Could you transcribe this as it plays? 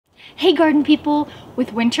Hey garden people!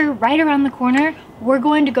 With winter right around the corner, we're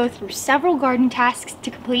going to go through several garden tasks to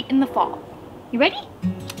complete in the fall. You ready?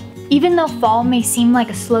 Even though fall may seem like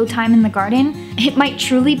a slow time in the garden, it might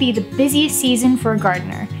truly be the busiest season for a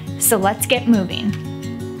gardener, so let's get moving.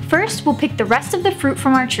 First, we'll pick the rest of the fruit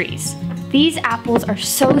from our trees. These apples are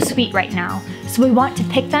so sweet right now, so we want to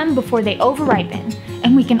pick them before they overripen,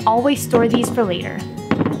 and we can always store these for later.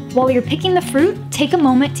 While you're picking the fruit, take a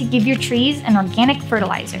moment to give your trees an organic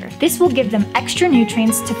fertilizer. This will give them extra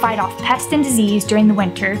nutrients to fight off pest and disease during the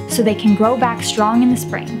winter so they can grow back strong in the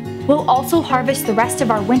spring. We'll also harvest the rest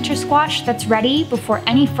of our winter squash that's ready before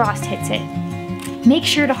any frost hits it. Make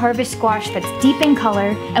sure to harvest squash that's deep in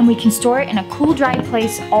color, and we can store it in a cool, dry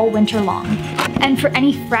place all winter long. And for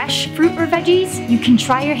any fresh fruit or veggies, you can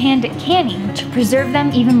try your hand at canning to preserve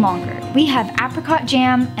them even longer. We have apricot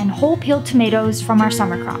jam and whole peeled tomatoes from our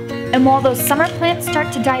summer crop. And while those summer plants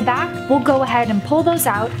start to die back, we'll go ahead and pull those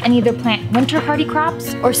out and either plant winter hardy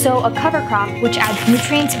crops or sow a cover crop which adds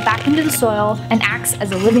nutrients back into the soil and acts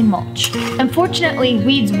as a living mulch. Unfortunately,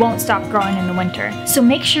 weeds won't stop growing in the winter, so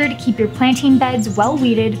make sure to keep your planting beds well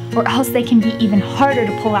weeded or else they can be even harder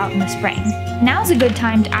to pull out in the spring. Now's a good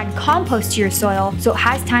time to add compost to your soil so it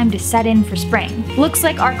has time to set in for spring. Looks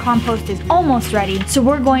like our compost is almost ready, so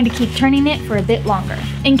we're going to keep turning it for a bit longer.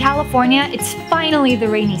 In California, it's finally the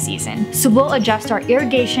rainy season, so we'll adjust our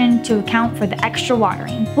irrigation to account for the extra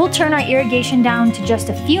watering. We'll turn our irrigation down to just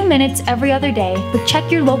a few minutes every other day, but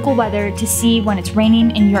check your local weather to see when it's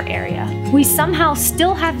raining in your area. We somehow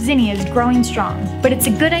still have zinnias growing strong, but it's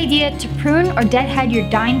a good idea to prune or deadhead your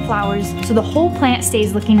dying flowers so the whole plant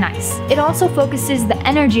stays looking nice. It also focuses the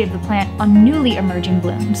energy of the plant on newly emerging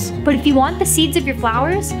blooms. But if you want the seeds of your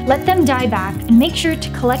flowers, let them die back and make sure to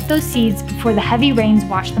collect those seeds before the heavy rains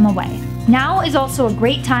wash them away. Now is also a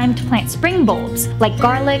great time to plant spring bulbs like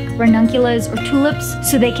garlic, ranunculus, or tulips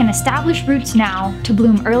so they can establish roots now to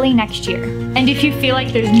bloom early next year. And if you feel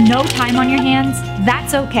like there's no time on your hands,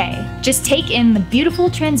 that's okay. Just take in the beautiful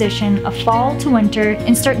transition of fall to winter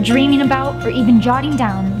and start dreaming about or even jotting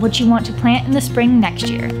down what you want to plant in the spring next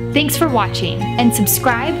year. Thanks for watching, and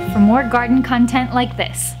subscribe for more garden content like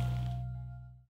this.